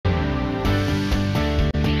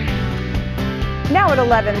Now at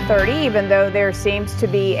 11:30, even though there seems to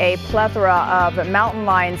be a plethora of mountain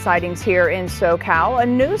lion sightings here in SoCal, a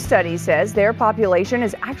new study says their population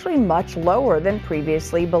is actually much lower than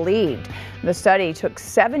previously believed. The study took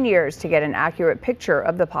 7 years to get an accurate picture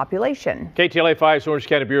of the population. KTLA 5's Orange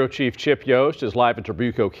County Bureau Chief Chip Yost is live at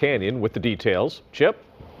Trabuco Canyon with the details. Chip?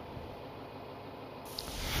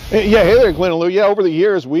 Yeah, hey there, Glenn and Lou. Yeah, over the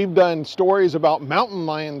years, we've done stories about mountain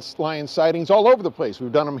lion sightings all over the place.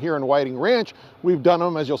 We've done them here in Whiting Ranch. We've done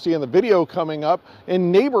them, as you'll see in the video coming up,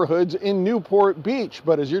 in neighborhoods in Newport Beach.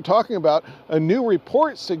 But as you're talking about, a new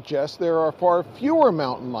report suggests there are far fewer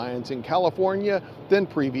mountain lions in California than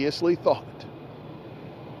previously thought.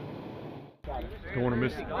 Don't want to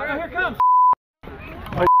miss it. Here it comes.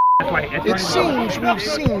 It seems we've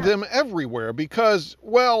seen them everywhere because,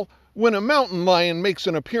 well, when a mountain lion makes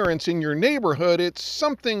an appearance in your neighborhood, it's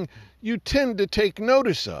something you tend to take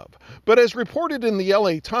notice of. But as reported in the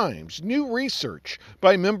LA Times, new research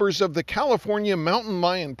by members of the California Mountain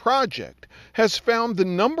Lion Project has found the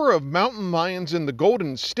number of mountain lions in the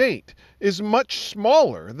Golden State is much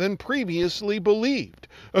smaller than previously believed.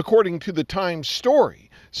 According to the Times story,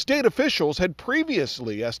 state officials had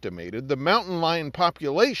previously estimated the mountain lion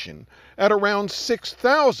population at around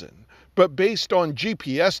 6,000. But based on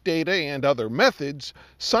GPS data and other methods,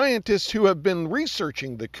 scientists who have been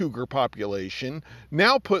researching the cougar population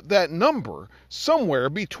now put that number somewhere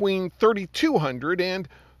between 3,200 and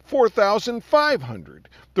 4,500.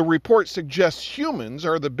 The report suggests humans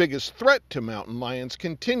are the biggest threat to mountain lions'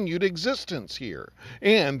 continued existence here,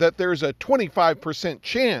 and that there's a 25%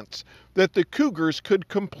 chance that the cougars could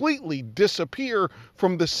completely disappear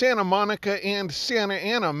from the Santa Monica and Santa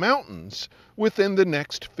Ana mountains within the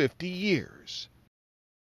next 50 years.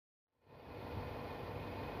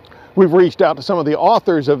 We've reached out to some of the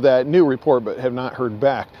authors of that new report, but have not heard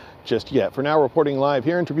back just yet. For now, reporting live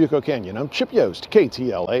here in Trabuco Canyon, I'm Chip Yost,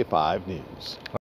 KTLA 5 News.